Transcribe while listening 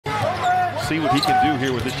see what he can do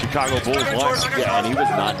here with this Chicago Bulls lineup. Yeah, and he was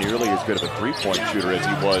not nearly as good of a three-point shooter as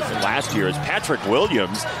he was last year, as Patrick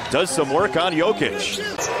Williams does some work on Jokic.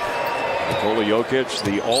 Nikola Jokic,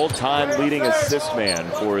 the all-time leading assist man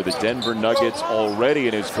for the Denver Nuggets already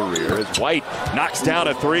in his career, as White knocks down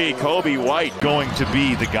a three. Coby White going to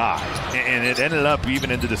be the guy, and it ended up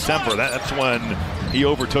even into December. That's when he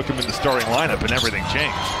overtook him in the starting lineup and everything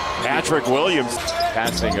changed. Patrick Williams,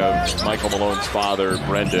 passing of Michael Malone's father,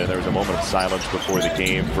 Brendan. There was a moment of silence before the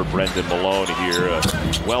game for Brendan Malone here, a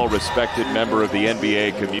well-respected member of the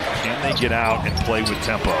NBA community. Can they get out and play with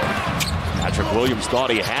tempo? Patrick Williams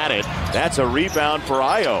thought he had it. That's a rebound for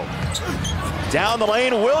Io. Down the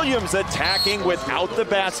lane, Williams attacking without the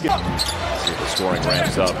basket. See if the scoring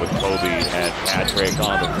ramps up with Coby and Patrick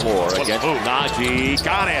on the floor against Najee.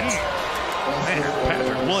 Got it. Man,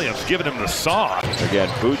 Patrick Williams giving him the saw. Again,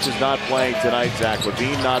 Boots is not playing tonight. Zach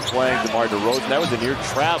LaVine not playing. DeMar DeRozan. That was a near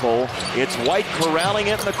travel. It's White corralling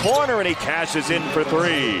it in the corner, and he cashes in for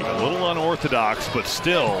three. A little unorthodox, but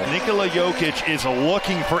still. Nikola Jokic is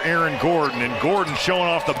looking for Aaron Gordon, and Gordon showing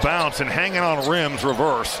off the bounce and hanging on rims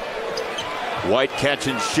reverse. White catch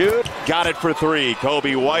and shoot. Got it for three.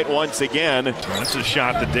 Coby White once again. That's a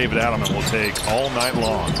shot that David Adelman will take all night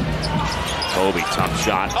long. Coby, tough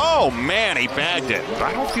shot. Oh, man, he bagged it.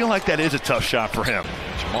 I don't feel like that is a tough shot for him.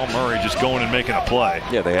 Jamal Murray just going and making a play.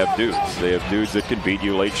 Yeah, they have dudes. They have dudes that can beat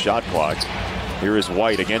you late shot clock. Here is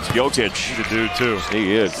White against Jokic. He's a dude, too.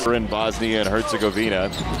 He is. We're in Bosnia and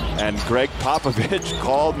Herzegovina, and Greg Popovich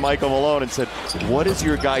called Michael Malone and said, "What is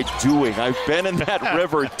your guy doing? I've been in that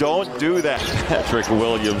river. Don't do that." Patrick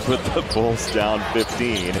Williams with the Bulls down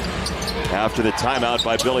 15. After the timeout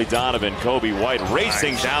by Billy Donovan, Coby White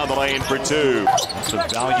racing down the lane for two. It's a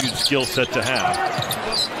valued skill set to have.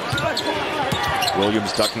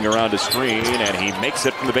 Williams ducking around a screen, and he makes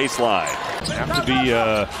it from the baseline. Have to be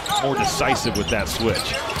more decisive with that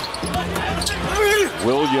switch.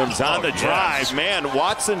 Williams on the drive. Man,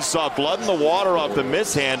 Watson saw blood in the water off the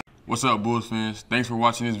mishand. What's up, Bulls fans? Thanks for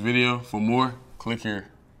watching this video. For more, click here.